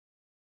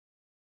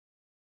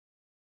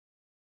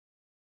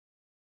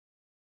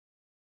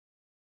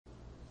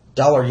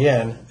Dollar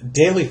yen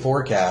daily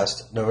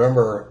forecast,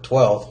 November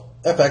 12th,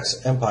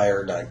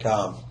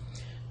 fxempire.com.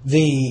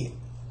 The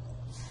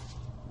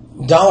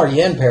dollar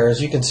yen pair,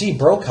 as you can see,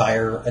 broke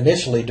higher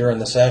initially during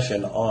the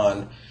session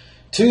on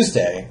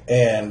Tuesday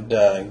and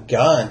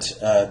got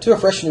to a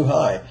fresh new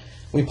high.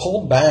 We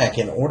pulled back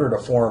in order to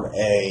form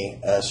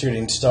a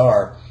shooting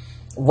star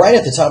right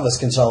at the top of this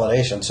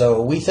consolidation.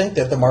 So we think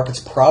that the market's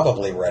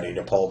probably ready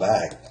to pull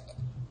back.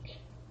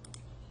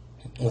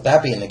 With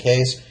that being the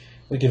case,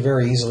 we could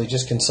very easily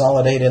just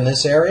consolidate in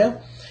this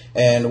area,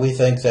 and we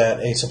think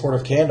that a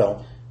supportive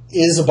candle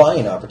is a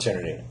buying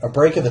opportunity. A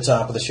break at the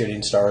top of the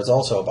shooting star is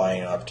also a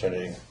buying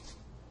opportunity.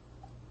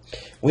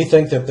 We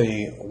think that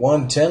the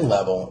 110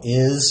 level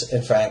is,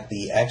 in fact,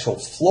 the actual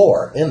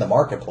floor in the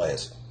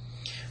marketplace.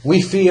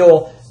 We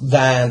feel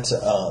that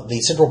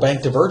the central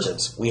bank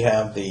divergence, we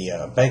have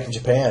the Bank of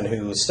Japan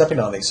who is stepping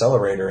on the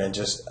accelerator and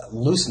just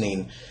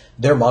loosening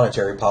their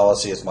monetary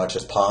policy as much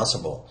as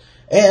possible.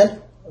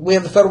 And we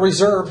have the Federal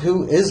Reserve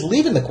who is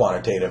leaving the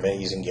quantitative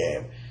easing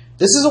game.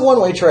 This is a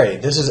one-way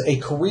trade. This is a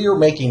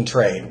career-making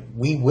trade.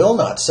 We will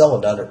not sell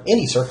it under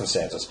any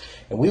circumstances,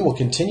 and we will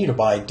continue to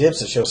buy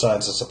dips that show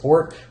signs of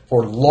support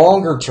for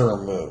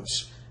longer-term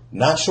moves,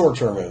 not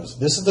short-term moves.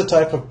 This is the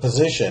type of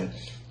position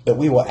that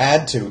we will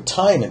add to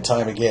time and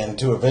time again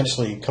to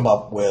eventually come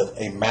up with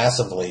a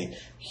massively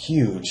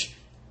huge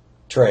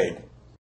trade.